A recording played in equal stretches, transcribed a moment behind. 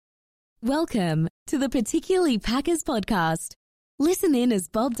Welcome to the Particularly Packers podcast. Listen in as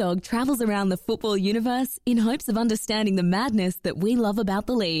BobDawg travels around the football universe in hopes of understanding the madness that we love about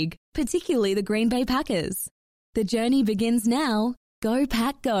the league, particularly the Green Bay Packers. The journey begins now. Go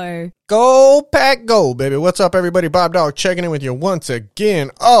Pack Go. Go Pack Go, baby. What's up, everybody? BobDawg checking in with you once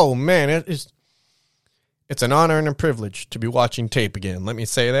again. Oh, man, it's an honor and a privilege to be watching tape again. Let me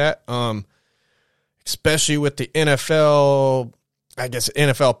say that. Especially with the NFL, I guess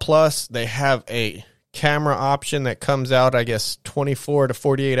NFL Plus, they have a camera option that comes out, I guess, 24 to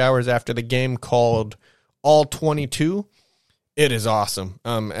 48 hours after the game called All 22. It is awesome.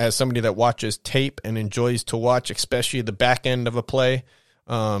 As somebody that watches tape and enjoys to watch, especially the back end of a play,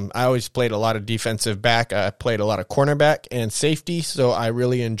 I always played a lot of defensive back. I played a lot of cornerback and safety, so I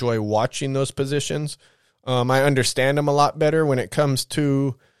really enjoy watching those positions. I understand them a lot better when it comes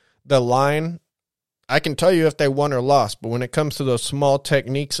to the line. I can tell you if they won or lost, but when it comes to those small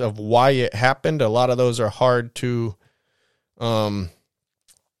techniques of why it happened, a lot of those are hard to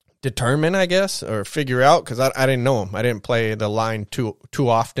determine, I guess, or figure out, because I didn't know them. I didn't play the line too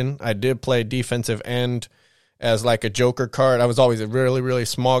often. I did play defensive end as like a joker card. I was always a really, really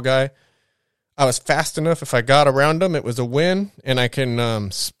small guy. I was fast enough. If I got around them, it was a win, and I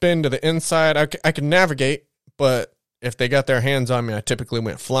can spin to the inside. I can navigate, but if they got their hands on me, I typically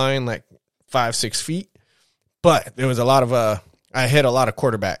went flying like 5-6 feet. But there was a lot of I hit a lot of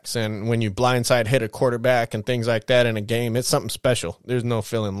quarterbacks, and when you blindside hit a quarterback and things like that in a game, it's something special. There's no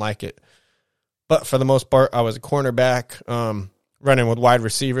feeling like it. But for the most part, I was a cornerback, running with wide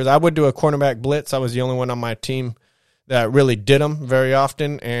receivers. I would do a cornerback blitz. I was the only one on my team that really did them very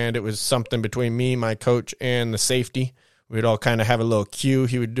often, and it was something between me, my coach, and the safety. We'd all kind of have a little cue.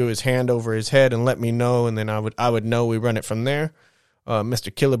 He would do his hand over his head and let me know, and then I would know. We run it from there.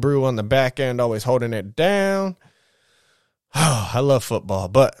 Mr. Killebrew on the back end, always holding it down. Oh, I love football,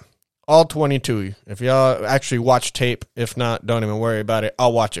 but all 22. If y'all actually watch tape, if not, don't even worry about it.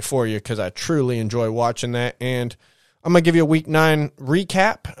 I'll watch it for you because I truly enjoy watching that. And I'm going to give you a Week 9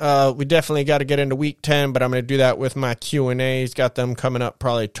 recap. We definitely got to get into Week 10, but I'm going to do that with my Q&As. Got them coming up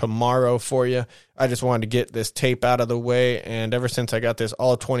probably tomorrow for you. I just wanted to get this tape out of the way, and ever since I got this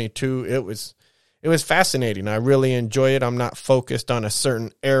all 22, it was fascinating. I really enjoy it. I'm not focused on a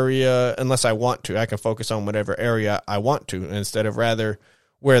certain area unless I want to. I can focus on whatever area I want to instead of rather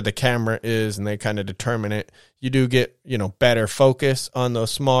where the camera is, and they kind of determine it. You do get, better focus on those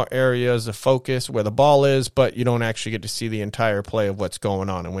small areas of focus where the ball is, but you don't actually get to see the entire play of what's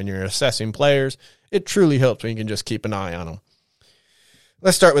going on. And when you're assessing players, it truly helps when you can just keep an eye on them.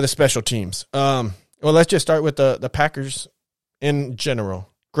 Let's start with the special teams. Let's just start with the Packers in general.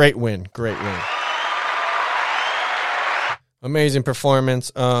 Great win. Amazing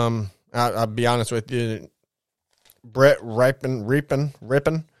performance. I'll be honest with you. Brett Rippin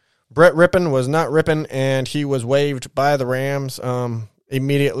was not ripping, and he was waived by the Rams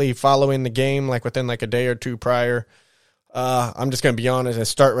immediately following the game, like within like a day or two prior. I'm just going to be honest and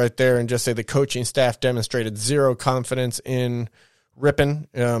start right there and just say the coaching staff demonstrated zero confidence in Rippin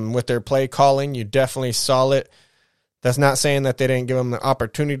with their play calling. You definitely saw it. That's not saying that they didn't give him the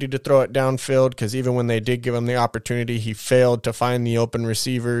opportunity to throw it downfield, because even when they did give him the opportunity, he failed to find the open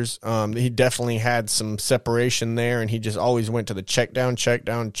receivers. He definitely had some separation there, and he just always went to the check down.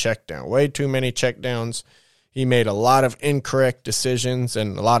 Way too many check downs. He made a lot of incorrect decisions,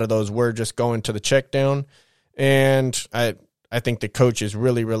 and a lot of those were just going to the check down. And I think the coaches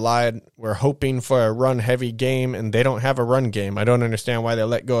really were hoping for a run-heavy game, and they don't have a run game. I don't understand why they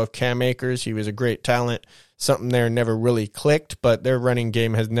let go of Cam Akers. He was a great talent. Something there never really clicked, but their running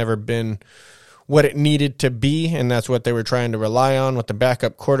game has never been what it needed to be, and that's what they were trying to rely on with the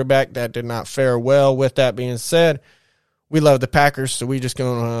backup quarterback. That did not fare well. With that being said, we love the Packers, so we're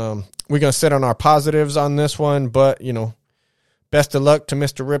gonna sit on our positives on this one. But best of luck to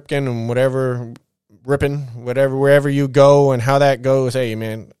Mr. Ripken and wherever you go and how that goes. Hey,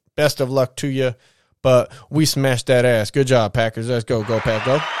 man, best of luck to you. But we smashed that ass. Good job, Packers. Let's go Pack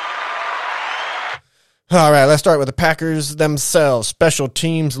Go. All right, let's start with the Packers themselves. Special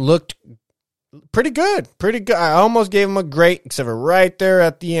teams looked pretty good. I almost gave them a great, except for right there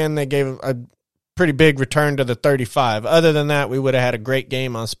at the end, they gave a pretty big return to the 35. Other than that, we would have had a great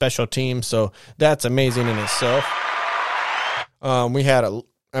game on special teams, so that's amazing in itself. We had a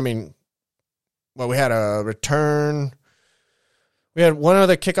return. We had one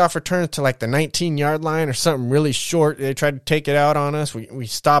other kickoff return to like the 19-yard line or something really short. They tried to take it out on us. We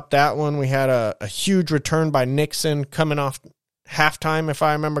stopped that one. We had a huge return by Nixon coming off halftime, if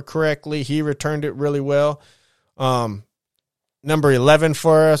I remember correctly. He returned it really well. Number 11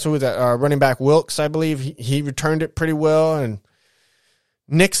 for us, who was that? Running back Wilkes, I believe. He returned it pretty well. And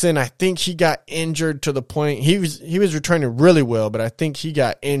Nixon, I think he got injured to the point he was returning really well, but I think he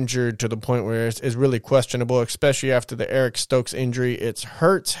got injured to the point where it's really questionable, especially after the Eric Stokes injury. It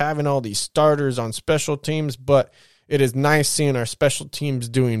hurts having all these starters on special teams, but it is nice seeing our special teams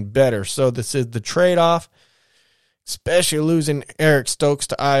doing better. So this is the trade-off, especially losing Eric Stokes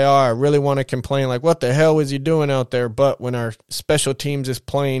to IR. I really want to complain, like, what the hell was he doing out there? But when our special teams is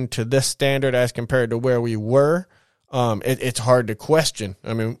playing to this standard as compared to where we were, it's hard to question.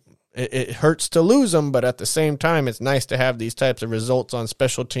 I mean, it hurts to lose them, but at the same time, it's nice to have these types of results on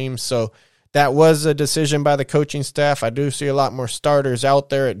special teams. So that was a decision by the coaching staff. I do see a lot more starters out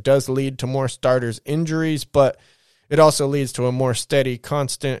there. It does lead to more starters injuries, but it also leads to a more steady,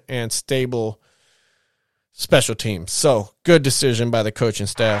 constant, and stable special teams. So good decision by the coaching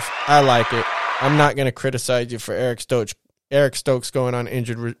staff. I like it. I'm not going to criticize you for Eric Stokes going on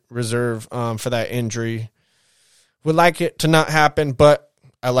injured reserve for that injury. Would like it to not happen, but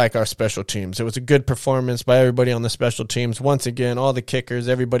I like our special teams. It was a good performance by everybody on the special teams. Once again, all the kickers,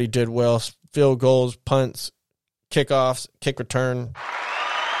 everybody did well. Field goals, punts, kickoffs, kick return.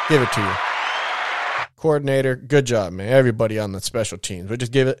 Give it to you. Coordinator, good job, man. Everybody on the special teams. We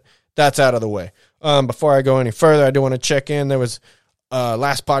just give it. That's out of the way. Before I go any further, I do want to check in. There was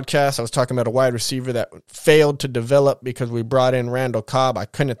last podcast, I was talking about a wide receiver that failed to develop because we brought in Randall Cobb. I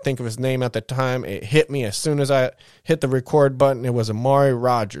couldn't think of his name at the time. It hit me as soon as I hit the record button. It was Amari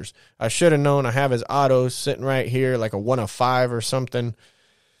Rogers. I should have known. I have his autos sitting right here, like a 1 of 5 or something.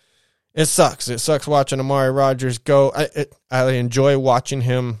 It sucks. It sucks watching Amari Rogers go. I enjoy watching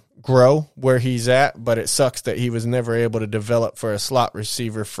him grow where he's at, but it sucks that he was never able to develop for a slot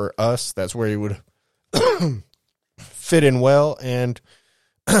receiver for us. That's where he would fit in well, and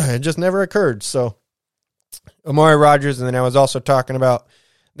it just never occurred. So Amari Rogers, and then I was also talking about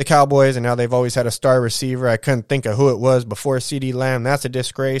the Cowboys and how they've always had a star receiver. I couldn't think of who it was before CeeDee Lamb. That's a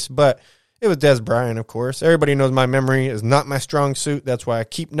disgrace, but it was Des Bryant, of course. Everybody knows my memory is not my strong suit. That's why I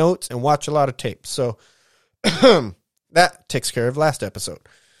keep notes and watch a lot of tape. So that takes care of last episode.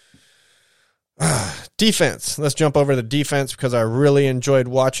 Defense. Let's jump over to the defense because I really enjoyed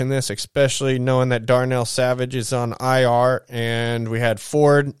watching this, especially knowing that Darnell Savage is on IR, and we had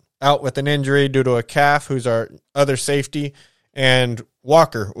Ford out with an injury due to a calf, who's our other safety, and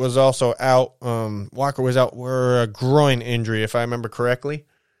Walker was also out. Walker was out for a groin injury, if I remember correctly.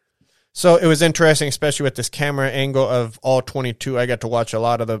 So it was interesting, especially with this camera angle of all 22. I got to watch a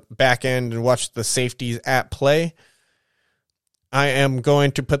lot of the back end and watch the safeties at play. I am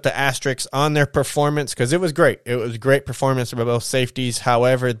going to put the asterisks on their performance because it was great. It was a great performance by both safeties.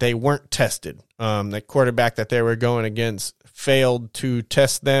 However, they weren't tested. The quarterback that they were going against failed to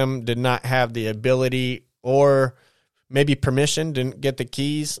test them, did not have the ability or maybe permission, didn't get the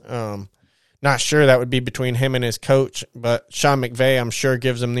keys. Not sure, that would be between him and his coach, but Sean McVay, I'm sure,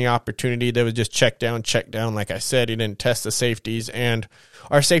 gives him the opportunity. They would just check down. Like I said, he didn't test the safeties, and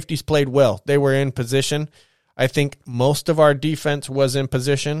our safeties played well. They were in position. I think most of our defense was in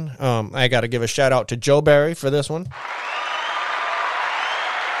position. I got to give a shout out to Joe Barry for this one.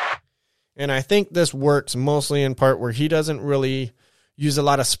 And I think this works mostly in part where he doesn't really use a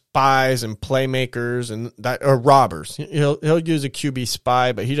lot of spies and playmakers and that, or robbers. He'll use a QB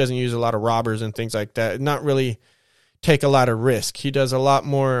spy, but he doesn't use a lot of robbers and things like that. Not really take a lot of risk. He does a lot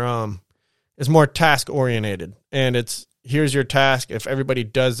more, is more task oriented. And it's, here's your task. If everybody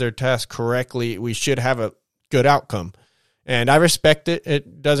does their task correctly, we should have a good outcome. And I respect it.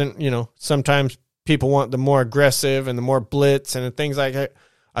 It doesn't, sometimes people want the more aggressive and the more blitz and things like that.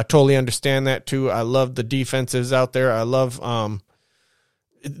 I totally understand that too. I love the defenses out there. I love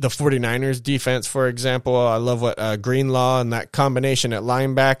the 49ers defense, for example. I love what Greenlaw and that combination at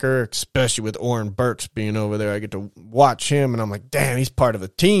linebacker, especially with Oren Burks being over there. I get to watch him and I'm like, damn, he's part of the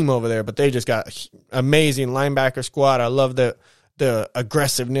team over there. But they just got amazing linebacker squad. I love the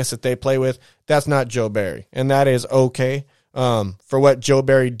aggressiveness that they play with. That's not Joe Barry, and that is okay. For what Joe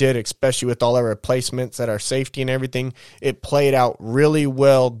Barry did, especially with all our replacements at our safety and everything, it played out really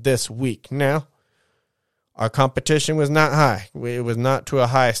well this week. Now, our competition was not high. It was not to a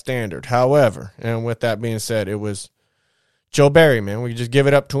high standard. However, and with that being said, it was Joe Barry, man. We just give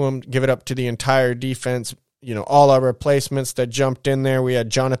it up to him, give it up to the entire defense. All our replacements that jumped in there. We had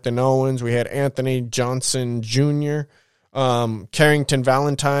Jonathan Owens. We had Anthony Johnson Jr., Carrington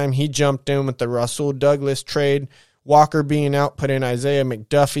Valentine, he jumped in with the Rasul Douglas trade. Walker being out, put in Isaiah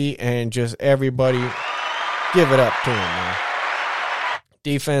McDuffie, and just everybody give it up to him, man.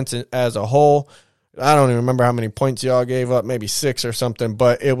 Defense as a whole, I don't even remember how many points y'all gave up, maybe 6 or something,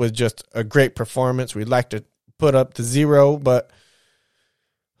 but it was just a great performance. We'd like to put up the 0, but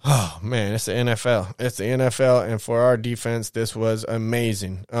Oh, man, it's the NFL. It's the NFL, and for our defense, this was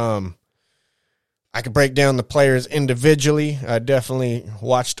amazing. I could break down the players individually. I definitely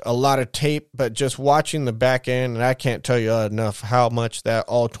watched a lot of tape, but just watching the back end, and I can't tell you enough how much that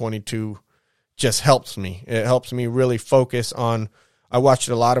all 22 just helps me. It helps me really focus on. I watched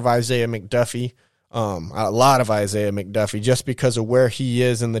a lot of Isaiah McDuffie, just because of where he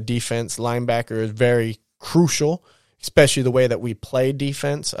is in the defense. Linebacker is very crucial, especially the way that we play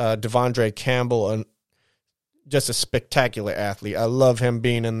defense. Devondre Campbell, just a spectacular athlete. I love him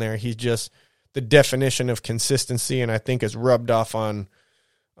being in there. He's just the definition of consistency, and I think it's rubbed off on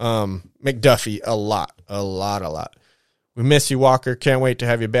McDuffie a lot. We miss you, Walker. Can't wait to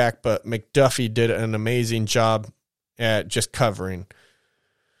have you back, but McDuffie did an amazing job at just covering.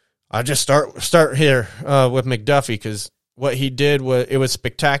 I'll just start here with McDuffie, because what he did was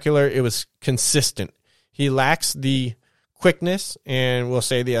spectacular. It was consistent. He lacks the quickness and we'll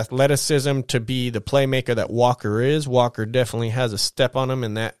say the athleticism to be the playmaker that Walker is. Walker definitely has a step on him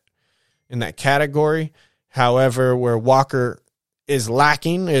in that category. However, where Walker is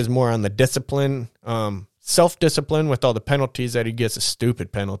lacking is more on the discipline, self-discipline with all the penalties that he gets, the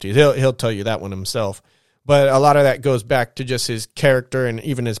stupid penalties. He'll tell you that one himself. But a lot of that goes back to just his character and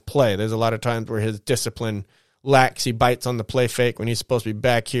even his play. There's a lot of times where his discipline lacks. He bites on the play fake when he's supposed to be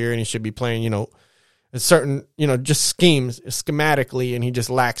back here and he should be playing, a certain, just schemes schematically, and he just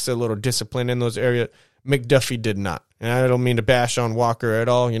lacks a little discipline in those areas. McDuffie did not. And I don't mean to bash on Walker at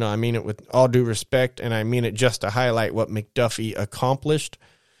all. I mean it with all due respect, and I mean it just to highlight what McDuffie accomplished.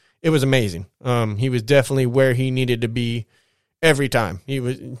 It was amazing. He was definitely where he needed to be every time. He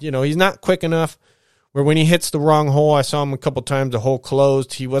was, he's not quick enough where when he hits the wrong hole, I saw him a couple times, the hole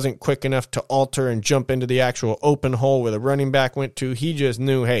closed. He wasn't quick enough to alter and jump into the actual open hole where the running back went to. He just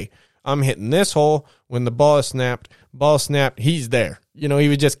knew, hey, I'm hitting this hole when the ball snapped, he's there. He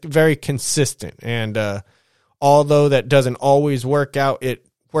was just very consistent. And although that doesn't always work out, it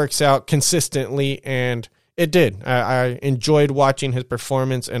works out consistently, and it did. I enjoyed watching his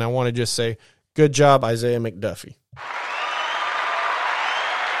performance, and I want to just say, good job, Isaiah McDuffie.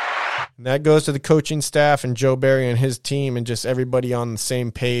 And that goes to the coaching staff and Joe Barry and his team and just everybody on the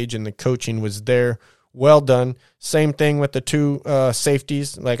same page, and the coaching was there. Well done. Same thing with the two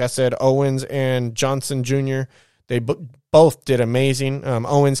safeties. Like I said, Owens and Johnson Jr., they both did amazing.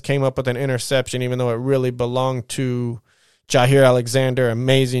 Owens came up with an interception, even though it really belonged to Jair Alexander.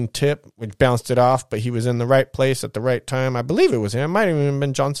 Amazing tip, which bounced it off, but he was in the right place at the right time. I believe it was him. It might have even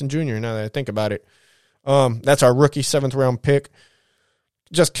been Johnson Jr. now that I think about it. That's our rookie 7th-round pick.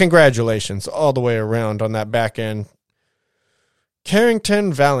 Just congratulations all the way around on that back end.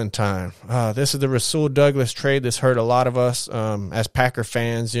 Carrington Valentine. This is the Rasul Douglas trade. This hurt a lot of us as Packer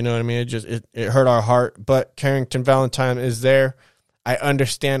fans. You know what I mean? It hurt our heart. But Carrington Valentine is there. I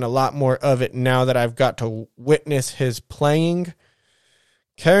understand a lot more of it now that I've got to witness his playing.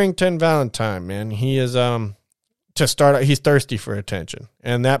 Carrington Valentine, man, he is to start out, he's thirsty for attention,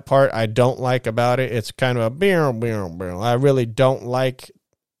 and that part I don't like about it. It's kind of a beer. I really don't like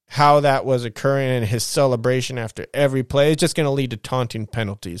how that was occurring in his celebration after every play. It's just going to lead to taunting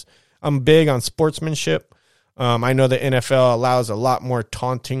penalties. I'm big on sportsmanship. I know the NFL allows a lot more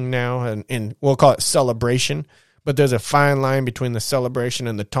taunting now, and we'll call it celebration, but there's a fine line between the celebration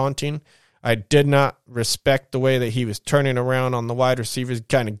and the taunting. I did not respect the way that he was turning around on the wide receivers,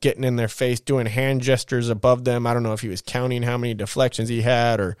 kind of getting in their face, doing hand gestures above them. I don't know if he was counting how many deflections he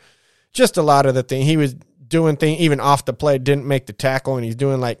had or just a lot of the thing. He was doing things even off the play, didn't make the tackle, and he's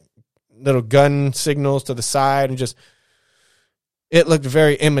doing like little gun signals to the side, and just it looked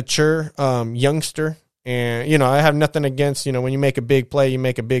very immature, youngster. And, I have nothing against, when you make a big play, you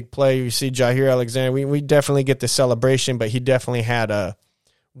make a big play. You see Jair Alexander, we definitely get the celebration, but he definitely had a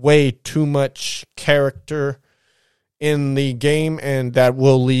way too much character in the game, and that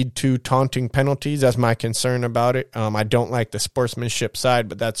will lead to taunting penalties. That's my concern about it. I don't like the sportsmanship side,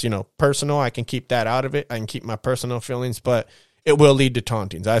 but that's, personal. I can keep that out of it. I can keep my personal feelings, but it will lead to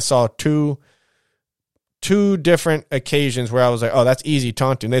tauntings. I saw two different occasions where I was like, oh, that's easy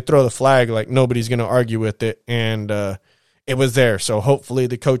taunting. They throw the flag like nobody's going to argue with it, and it was there. So hopefully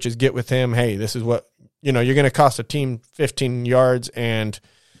the coaches get with him, hey, this is what, you're going to cost a team 15 yards, and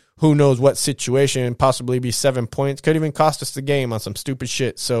who knows what situation, possibly be 7 points. Could even cost us the game on some stupid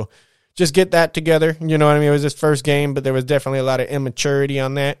shit. So just get that together. You know what I mean? It was his first game, but there was definitely a lot of immaturity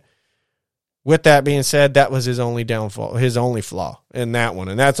on that. With that being said, that was his only downfall, his only flaw in that one.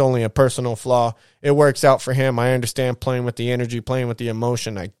 And that's only a personal flaw. It works out for him. I understand playing with the energy, playing with the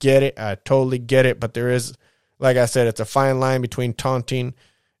emotion. I get it. I totally get it. But there is, like I said, it's a fine line between taunting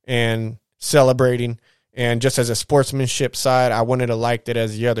and celebrating. And just as a sportsmanship side, I wouldn't have liked it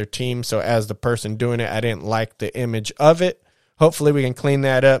as the other team. So as the person doing it, I didn't like the image of it. Hopefully we can clean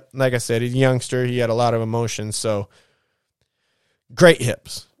that up. Like I said, he's a youngster. He had a lot of emotions. So great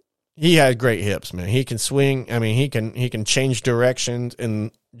hips. He had great hips, man. He can swing. I mean, he can change directions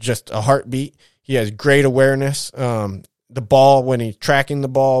in just a heartbeat. He has great awareness. The ball, when he's tracking the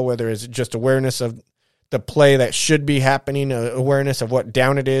ball, whether it's just awareness of the play that should be happening, awareness of what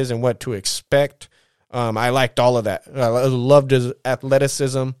down it is and what to expect. I liked all of that. I loved his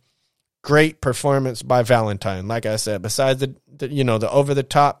athleticism. Great performance by Valentine. Like I said, besides the over the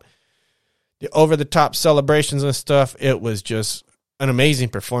top celebrations and stuff, it was just an amazing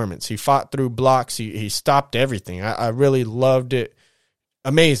performance. He fought through blocks. He stopped everything. I really loved it.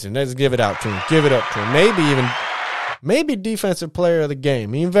 Amazing. Let's give it out to him. Give it up to him. Maybe defensive player of the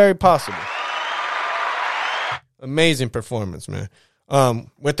game. Even very possible. Amazing performance, man.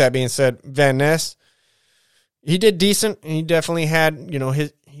 With that being said, Van Ness, he did decent. He definitely had,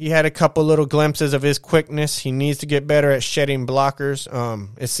 he had a couple little glimpses of his quickness. He needs to get better at shedding blockers.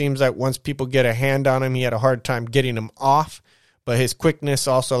 It seems like once people get a hand on him, he had a hard time getting him off. But his quickness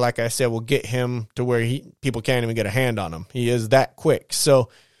also, like I said, will get him to where people can't even get a hand on him. He is that quick. So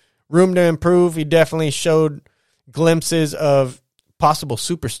room to improve. He definitely showed glimpses of possible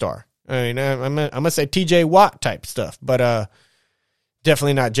superstar. I mean, I'm going to say TJ Watt type stuff, but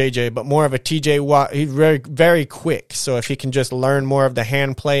definitely not JJ, but more of a TJ Watt. He's very, very quick. So if he can just learn more of the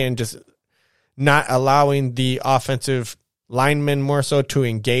hand play and just not allowing the offensive linemen more so to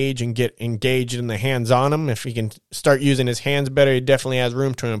engage and get engaged in the hands on him, if he can start using his hands better, he definitely has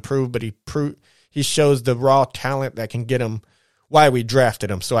room to improve, but he shows the raw talent that can get him why we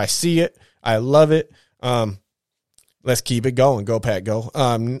drafted him. So I see it. I love it. Let's keep it going. Go, Pack,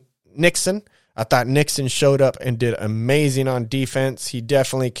 go. Nixon. I thought Nixon showed up and did amazing on defense. He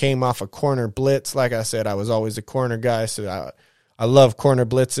definitely came off a corner blitz. Like I said, I was always a corner guy, so I love corner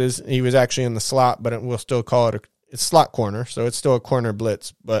blitzes. He was actually in the slot, but we'll still call it it's slot corner, so it's still a corner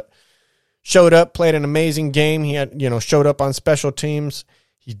blitz. But showed up, played an amazing game. He had, showed up on special teams.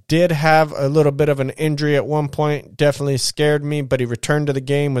 He did have a little bit of an injury at one point. Definitely scared me, but he returned to the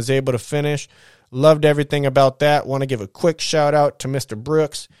game, was able to finish. Loved everything about that. Want to give a quick shout out to Mr.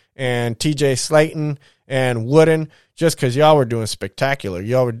 Brooks and TJ Slayton and Wooden, just because y'all were doing spectacular.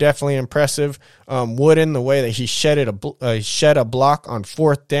 Y'all were definitely impressive. Wooden, the way that he shed a block on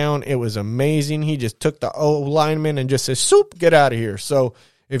fourth down, it was amazing. He just took the O lineman and just said, "Soup, get out of here." So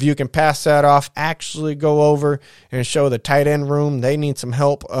if you can pass that off, actually go over and show the tight end room. They need some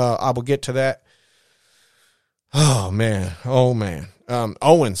help. I will get to that. Oh, man.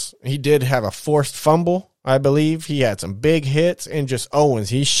 Owens, he did have a forced fumble, I believe. He had some big hits, and just Owens,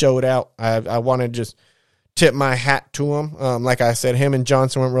 he showed out. I want to just tip my hat to him. Like I said, him and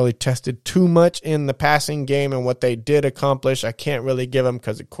Johnson weren't really tested too much in the passing game, and what they did accomplish, I can't really give them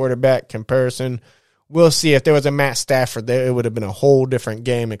because of quarterback comparison. We'll see. If there was a Matt Stafford there, it would have been a whole different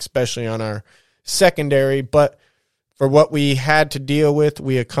game, especially on our secondary. But for what we had to deal with,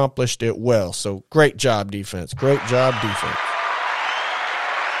 we accomplished it well. So great job, defense. Great job, defense.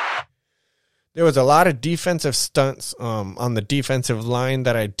 There was a lot of defensive stunts on the defensive line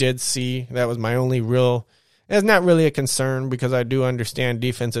that I did see. That was my only real – it's not really a concern because I do understand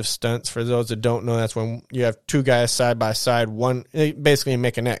defensive stunts. For those that don't know, that's when you have two guys side by side. One – basically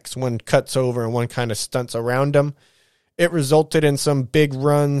make an X. One cuts over and one kind of stunts around them. It resulted in some big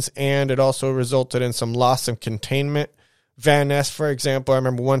runs, and it also resulted in some loss of containment. Van Ness, for example, I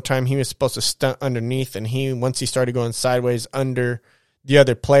remember one time he was supposed to stunt underneath, and once he started going sideways under – the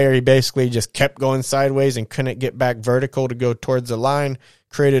other player, he basically just kept going sideways and couldn't get back vertical to go towards the line,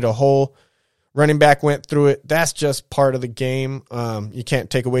 created a hole. Running back went through it. That's just part of the game. You can't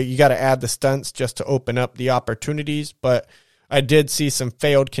take away. You got to add the stunts just to open up the opportunities. But I did see some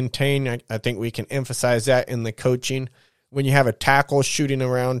failed contain. I think we can emphasize that in the coaching. When you have a tackle shooting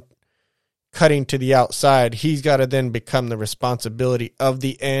around, cutting to the outside, he's got to then become the responsibility of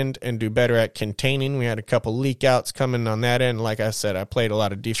the end and do better at containing. We had a couple leak outs coming on that end. Like I said, I played a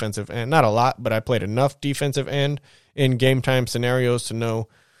lot of defensive end. Not a lot, but I played enough defensive end in game time scenarios to know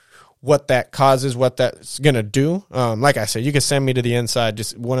what that causes, what that's going to do. Like I said, you can send me to the inside.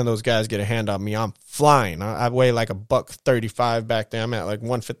 Just one of those guys get a hand on me, I'm flying. I weigh like $135 back then. I'm at like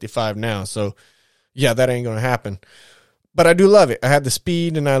 155 now. So, yeah, that ain't going to happen. But I do love it. I had the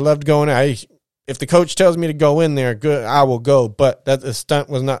speed, and I loved going. If the coach tells me to go in there, good, I will go. But that the stunt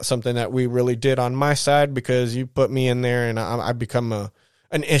was not something that we really did on my side because you put me in there, and I become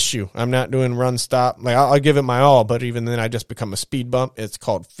an issue. I'm not doing run stop. Like I'll give it my all, but even then I just become a speed bump. It's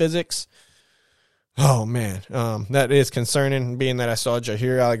called physics. Oh, man, that is concerning, being that I saw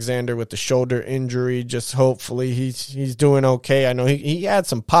Jair Alexander with the shoulder injury. Just hopefully he's doing okay. I know he had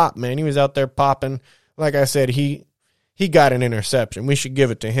some pop, man. He was out there popping. Like I said, he got an interception. We should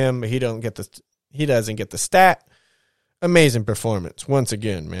give it to him, but he doesn't get the stat. Amazing performance once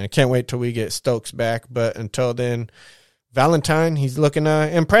again, man. I can't wait till we get Stokes back, but until then, Valentine, he's looking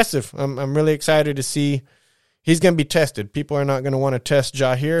impressive. I'm really excited to see. He's going to be tested. People are not going to want to test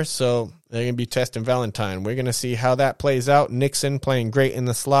Jair, so they're going to be testing Valentine. We're going to see how that plays out. Nixon playing great in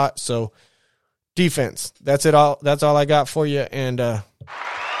the slot. So defense, that's it all. That's all I got for you. And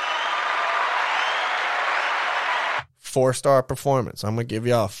 4-star performance. I'm going to give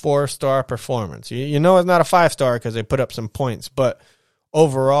y'all a 4-star performance. You know it's not a 5-star because they put up some points, but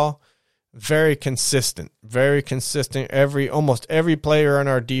overall, very consistent. Very consistent. Almost every player on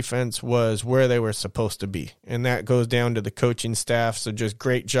our defense was where they were supposed to be. And that goes down to the coaching staff. So just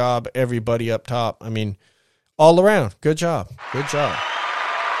great job, everybody up top. I mean, all around, good job. Good job.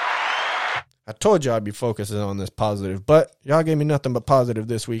 I told you I'd be focusing on this positive, but y'all gave me nothing but positive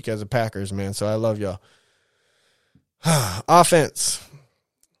this week as a Packers, man. So I love y'all. Offense.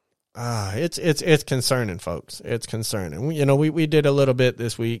 It's concerning, folks. It's concerning. We did a little bit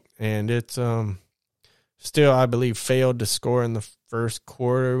this week, and it's still, I believe, failed to score in the first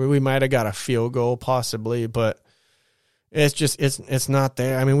quarter. We might have got a field goal possibly, but it's just it's not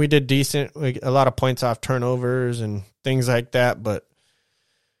there. I mean, we did decent, a lot of points off turnovers and things like that, but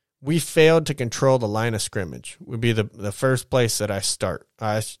we failed to control the line of scrimmage. Would be the first place that I start.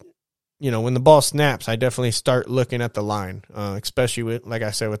 When the ball snaps, I definitely start looking at the line, especially with, like I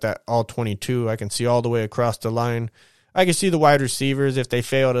said, with that all 22. I can see all the way across the line. I can see the wide receivers if they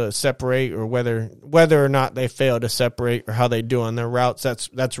fail to separate, or whether or not they fail to separate, or how they do on their routes.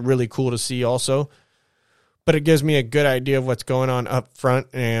 That's really cool to see also. But it gives me a good idea of what's going on up front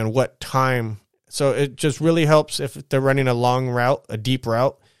and what time. So it just really helps if they're running a long route, a deep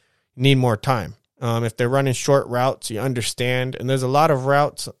route, you need more time. If they're running short routes, you understand. And there's a lot of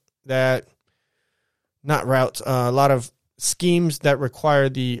routes a lot of schemes that require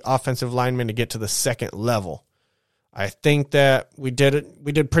the offensive lineman to get to the second level. I think that we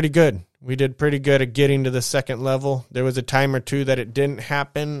did pretty good. We did pretty good at getting to the second level. There was a time or two that it didn't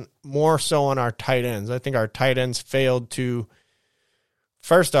happen, more so on our tight ends. I think our tight ends failed to,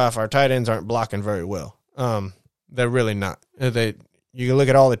 first off, our tight ends aren't blocking very well. They're really not. You can look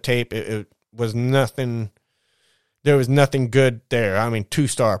at all the tape. It was nothing. There was nothing good there. I mean,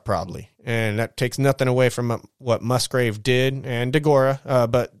 2-star probably. And that takes nothing away from what Musgrave did and DeGora.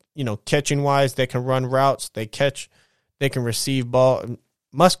 But, catching-wise, they can run routes. They can receive ball.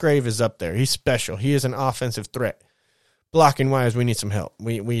 Musgrave is up there. He's special. He is an offensive threat. Blocking-wise, we need some help.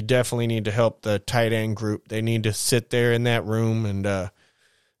 We definitely need to help the tight end group. They need to sit there in that room. And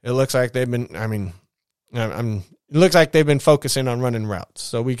it looks like they've been, it looks like they've been focusing on running routes.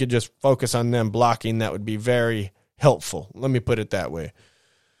 So we could just focus on them blocking. That would be very helpful. Let me put it that way.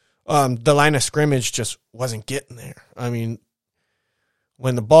 The line of scrimmage just wasn't getting there. I mean,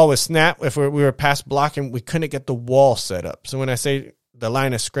 when the ball was snapped, if we were past blocking, we couldn't get the wall set up. So when I say the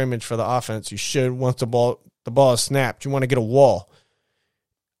line of scrimmage for the offense, you should, once the ball is snapped, you want to get a wall.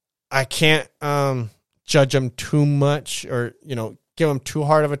 I can't judge them too much, or give them too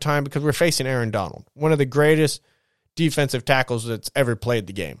hard of a time, because we're facing Aaron Donald, one of the greatest defensive tackles that's ever played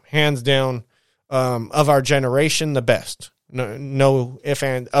the game, hands down. Of our generation, the best. No if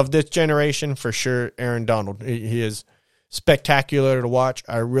and of this generation, for sure, Aaron Donald. He is spectacular to watch.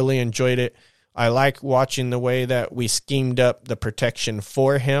 I really enjoyed it. I like watching the way that we schemed up the protection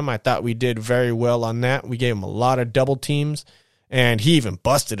for him. I thought we did very well on that. We gave him a lot of double teams, and he even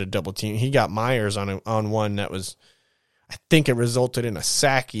busted a double team. He got Myers on one that was, I think it resulted in a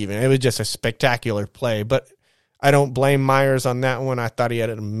sack even. It was just a spectacular play, but I don't blame Myers on that one. I thought he had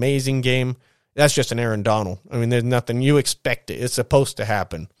an amazing game. That's just an Aaron Donald. I mean, there's nothing. You expect it. It's supposed to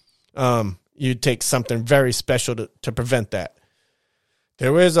happen. You take something very special to prevent that.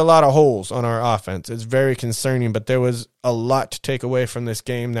 There is a lot of holes on our offense. It's very concerning, but there was a lot to take away from this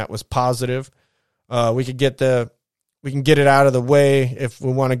game that was positive. We can get it out of the way if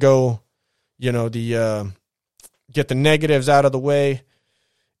we want to go, get the negatives out of the way.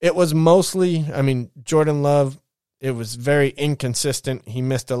 It was mostly, Jordan Love, it was very inconsistent. He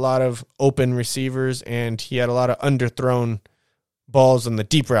missed a lot of open receivers, and he had a lot of underthrown balls on the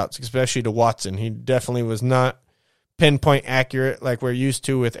deep routes, especially to Watson. He definitely was not pinpoint accurate like we're used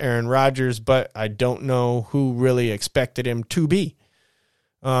to with Aaron Rodgers, but I don't know who really expected him to be.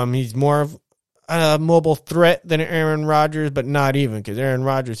 He's more of a mobile threat than Aaron Rodgers, but not even, because Aaron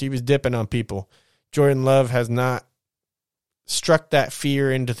Rodgers, he was dipping on people. Jordan Love has not struck that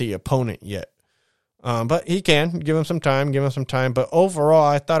fear into the opponent yet. But he can. Give him some time. But overall,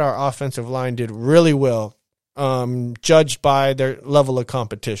 I thought our offensive line did really well, judged by their level of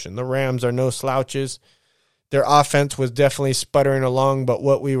competition. The Rams are no slouches. Their offense was definitely sputtering along, but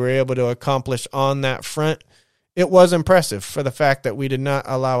what we were able to accomplish on that front, it was impressive for the fact that we did not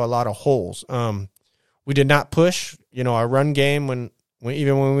allow a lot of holes. We did not push. Our run game,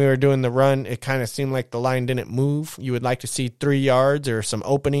 even when we were doing the run, it kind of seemed like the line didn't move. You would like to see 3 yards or some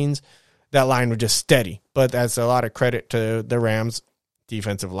openings. That line was just steady. But that's a lot of credit to the Rams'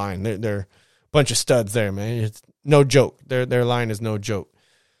 defensive line. They're a bunch of studs there, man. It's no joke. Their line is no joke.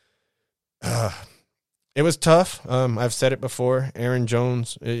 It was tough. I've said it before. Aaron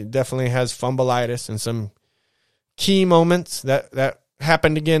Jones definitely has fumbleitis and some key moments that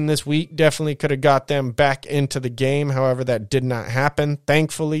happened again this week. Definitely could have got them back into the game. However, that did not happen,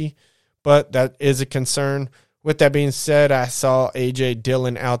 thankfully. But that is a concern. With that being said, I saw A.J.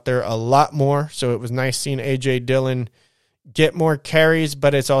 Dillon out there a lot more, so it was nice seeing A.J. Dillon get more carries,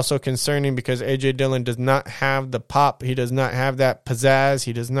 but it's also concerning because A.J. Dillon does not have the pop. He does not have that pizzazz.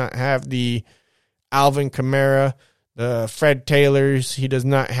 He does not have the Alvin Kamara, the Fred Taylors. He does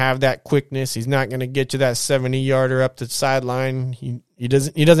not have that quickness. He's not going to get you that 70-yarder up the sideline. He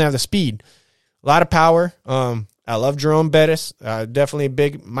doesn't have the speed. A lot of power. I love Jerome Bettis. Definitely a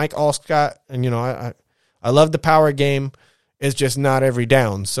big Mike Alstott, and I love the power game. It's just not every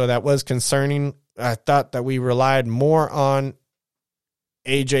down. So that was concerning. I thought that we relied more on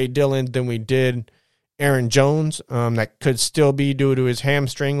A.J. Dillon than we did Aaron Jones. That could still be due to his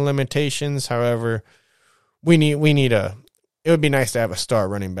hamstring limitations. However, it would be nice to have a star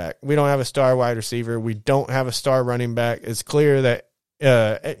running back. We don't have a star wide receiver. We don't have a star running back. It's clear that,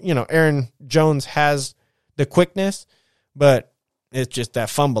 Aaron Jones has the quickness, but it's just that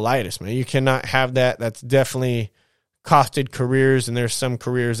fumbleitis, man. You cannot have that. That's definitely costed careers, and there's some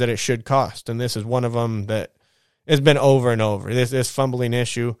careers that it should cost, and this is one of them that has been over and over. This fumbling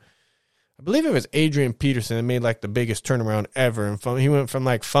issue. I believe it was Adrian Peterson that made like the biggest turnaround ever, and he went from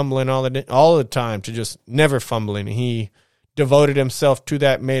like fumbling all the time to just never fumbling. He devoted himself to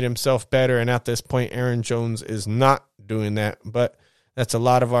that, made himself better, and at this point, Aaron Jones is not doing that. But that's a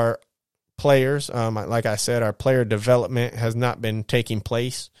lot of our players. Like I said, our player development has not been taking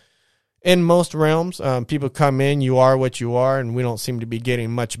place in most realms. People come in, you are what you are, and we don't seem to be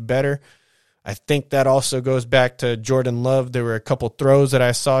getting much better. I think that also goes back to Jordan Love. There were a couple throws that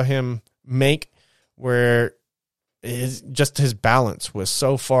I saw him make where his balance was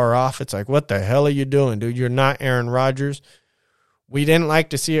so far off. It's like, what the hell are you doing, dude? You're not Aaron Rodgers. We didn't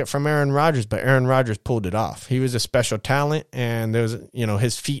like to see it from Aaron Rodgers, but Aaron Rodgers pulled it off. He was a special talent, and there was,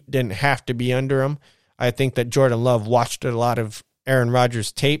 his feet didn't have to be under him. I think that Jordan Love watched a lot of Aaron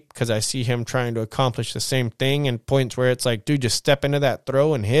Rodgers tape because I see him trying to accomplish the same thing and points where it's like, dude, just step into that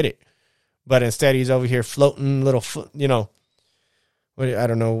throw and hit it. But instead, he's over here floating little, I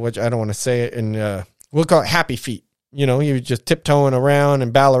don't know what, I don't want to say it, and we'll call it happy feet. He was just tiptoeing around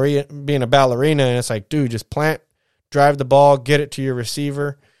and being a ballerina, and it's like, dude, just plant, drive the ball, get it to your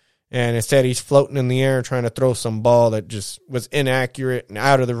receiver, and instead he's floating in the air trying to throw some ball that just was inaccurate and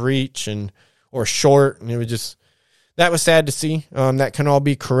out of the reach or short, and it was just, that was sad to see. That can all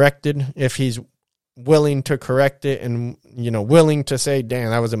be corrected if he's willing to correct it and, willing to say, damn,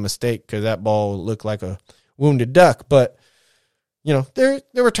 that was a mistake because that ball looked like a wounded duck. But, there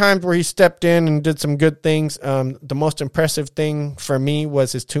were times where he stepped in and did some good things. The most impressive thing for me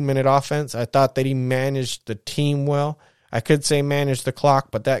was his 2-minute offense. I thought that he managed the team well. I could say manage the clock,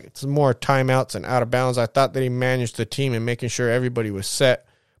 but that's more timeouts and out of bounds. I thought that he managed the team and making sure everybody was set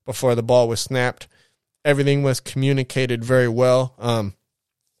before the ball was snapped. Everything was communicated very well.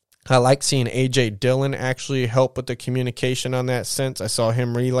 I like seeing A.J. Dillon actually help with the communication on that sense. I saw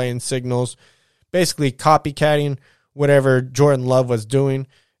him relaying signals, basically copycatting whatever Jordan Love was doing.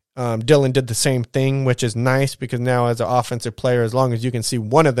 Dillon did the same thing, which is nice because now as an offensive player, as long as you can see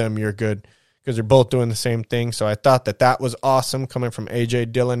one of them, you're good because they're both doing the same thing. So I thought that was awesome coming from A.J.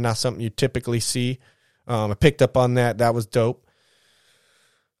 Dillon, not something you typically see. I picked up on that. That was dope.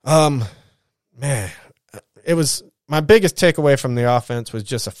 Man, it was my biggest takeaway from the offense was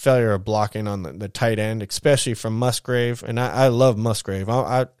just a failure of blocking on the tight end, especially from Musgrave. And I love Musgrave.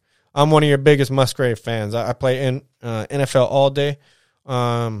 I'm one of your biggest Musgrave fans. I play in NFL all day.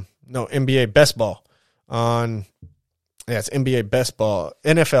 NBA best ball it's NBA best ball,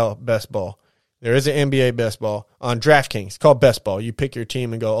 NFL best ball. There is an NBA best ball on DraftKings. It's called best ball. You pick your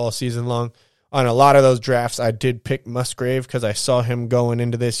team and go all season long. On a lot of those drafts, I did pick Musgrave because I saw him going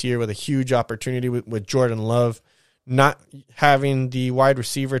into this year with a huge opportunity with Jordan Love not having the wide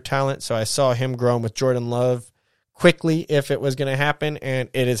receiver talent. So I saw him growing with Jordan Love quickly if it was going to happen, and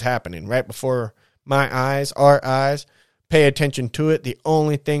it is happening. Right before my eyes, our eyes, pay attention to it. The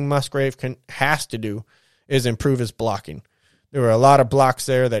only thing Musgrave has to do is improve his blocking. There were a lot of blocks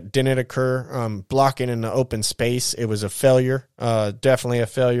there that didn't occur. Blocking in the open space, it was a failure, definitely a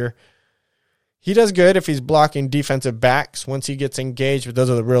failure. He does good if he's blocking defensive backs once he gets engaged, but those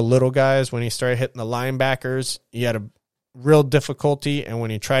are the real little guys. When he started hitting the linebackers, he had a real difficulty, and when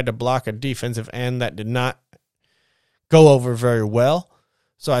he tried to block a defensive end, that did not go over very well.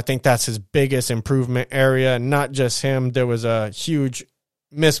 So I think that's his biggest improvement area. Not just him. There was a huge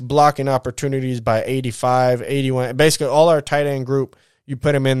missed blocking opportunities by 85, 81. Basically, all our tight end group, you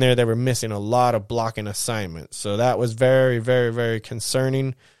put them in there, they were missing a lot of blocking assignments. So that was very, very, very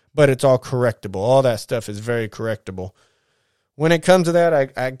concerning, but it's all correctable. All that stuff is very correctable. When it comes to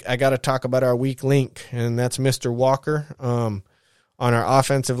that, I got to talk about our weak link, and that's Mr. Walker. On our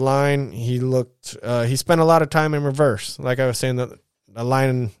offensive line, he spent a lot of time in reverse. Like I was saying, the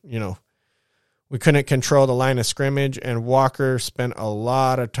line, we couldn't control the line of scrimmage, and Walker spent a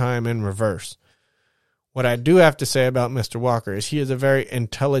lot of time in reverse. What I do have to say about Mr. Walker is he is a very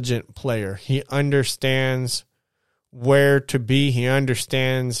intelligent player. He understands where to be. He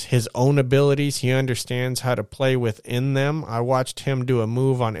understands his own abilities. He understands how to play within them. I watched him do a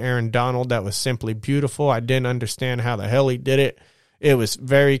move on Aaron Donald that was simply beautiful. I didn't understand how the hell he did it. It was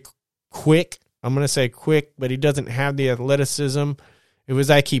very quick. I'm going to say quick, but he doesn't have the athleticism. It was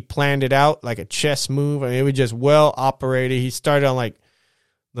like he planned it out like a chess move. I mean, it was just well operated. He started on like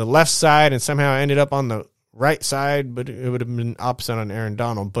the left side and somehow ended up on the right side, but it would have been opposite on Aaron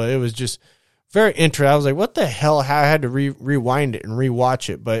Donald. But it was just very interesting. I was like, what the hell? How I had to rewind it and rewatch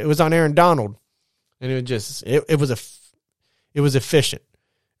it. But it was on Aaron Donald, and it was efficient.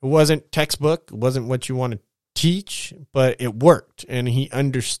 It wasn't textbook. It wasn't what you want to teach, but it worked, and he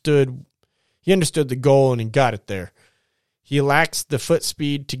understood the goal, and he got it there. He lacks the foot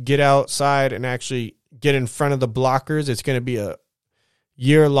speed to get outside and actually get in front of the blockers. It's going to be a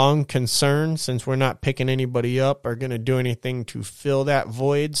year-long concern since we're not picking anybody up or going to do anything to fill that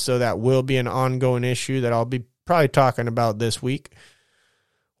void. So that will be an ongoing issue that I'll be probably talking about this week.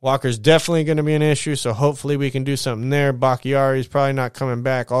 Walker's definitely going to be an issue, so hopefully we can do something there. Bakhtiari's probably not coming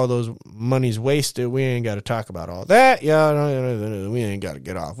back. All those money's wasted. We ain't got to talk about all that. Yeah, no, we ain't got to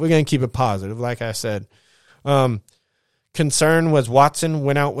get off. We're going to keep it positive, like I said. Concern was Watson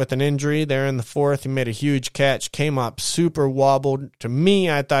went out with an injury there in the fourth. He made a huge catch, came up super wobbled. To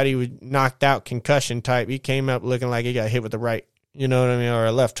me, I thought he was knocked out, concussion type. He came up looking like he got hit with the right, or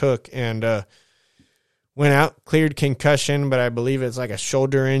a left hook, and went out, cleared concussion, but I believe it's like a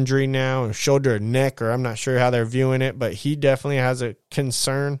shoulder injury now, or shoulder or neck, or I'm not sure how they're viewing it, but he definitely has a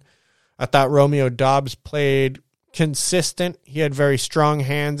concern. I thought Romeo Doubs played consistent. He had very strong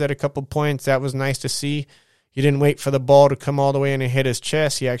hands at a couple points. That was nice to see. He didn't wait for the ball to come all the way in and hit his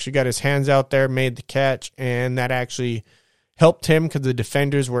chest. He actually got his hands out there, made the catch, and that actually helped him because the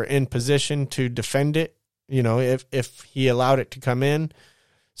defenders were in position to defend it, if he allowed it to come in.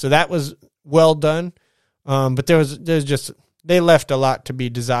 So that was well done. But there's just, they left a lot to be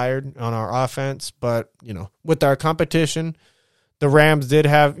desired on our offense. But, with our competition, the Rams did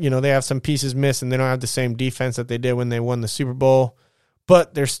have, they have some pieces missing. They don't have the same defense that they did when they won the Super Bowl.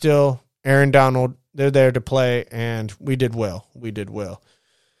 But they're still Aaron Donald. They're there to play, and we did well.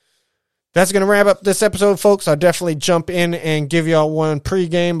 That's going to wrap up this episode, folks. I'll definitely jump in and give y'all one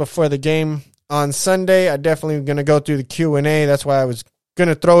pregame before the game on Sunday. I definitely going to go through the Q&A. That's why I was going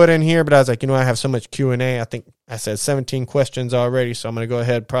to throw it in here, but I was like, I have so much Q&A. I think I said 17 questions already, so I'm going to go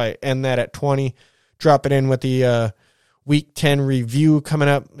ahead probably end that at 20. Drop it in with the Week 10 review coming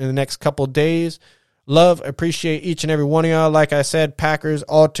up in the next couple days. Love, appreciate each and every one of y'all. Like I said, Packers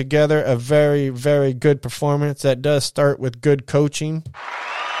all together, a very, very good performance. That does start with good coaching.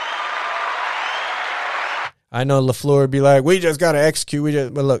 I know LaFleur would be like, we just got to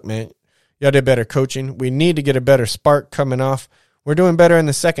execute. But look, man, y'all did better coaching. We need to get a better spark coming off. We're doing better in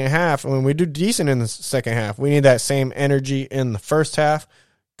the second half. And when we do decent in the second half, we need that same energy in the first half.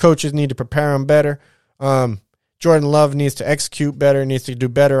 Coaches need to prepare them better. Jordan Love needs to execute better, needs to do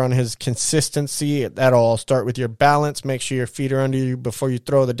better on his consistency. That'll all start with your balance. Make sure your feet are under you before you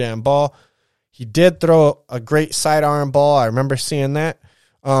throw the damn ball. He did throw a great sidearm ball. I remember seeing that.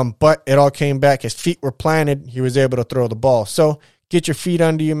 But it all came back. His feet were planted. He was able to throw the ball. So get your feet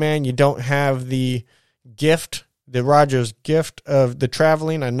under you, man. You don't have the gift, the Rodgers gift of the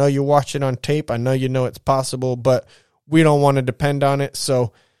traveling. I know you watch it on tape. I know you know it's possible, but we don't want to depend on it.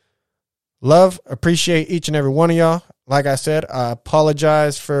 So love, appreciate each and every one of y'all. Like I said, I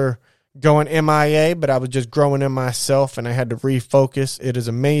apologize for going MIA, but I was just growing in myself and I had to refocus. It is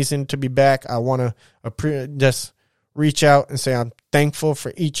amazing to be back. I want to just reach out and say I'm thankful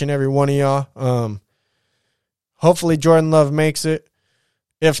for each and every one of y'all. Hopefully Jordan Love makes it.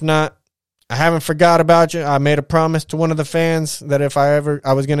 If not, I haven't forgot about you. I made a promise to one of the fans that if I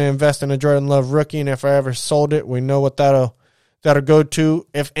was going to invest in a Jordan Love rookie, and if I ever sold it, we know what that'll go to.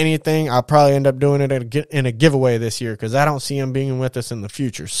 If anything, I'll probably end up doing it in a giveaway this year because I don't see him being with us in the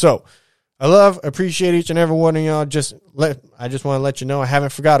future. So I appreciate each and every one of y'all. I just want to let you know I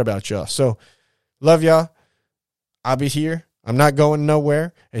haven't forgot about y'all. So love y'all. I'll be here. I'm not going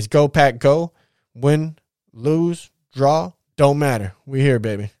nowhere. It's GoPackGo. Win, lose, draw, don't matter. We here,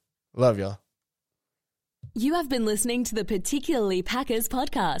 baby. Love y'all. You have been listening to the Particularly Packers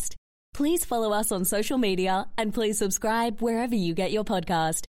podcast. Please follow us on social media and please subscribe wherever you get your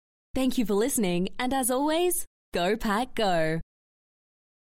podcast. Thank you for listening, and as always, Go Pack Go.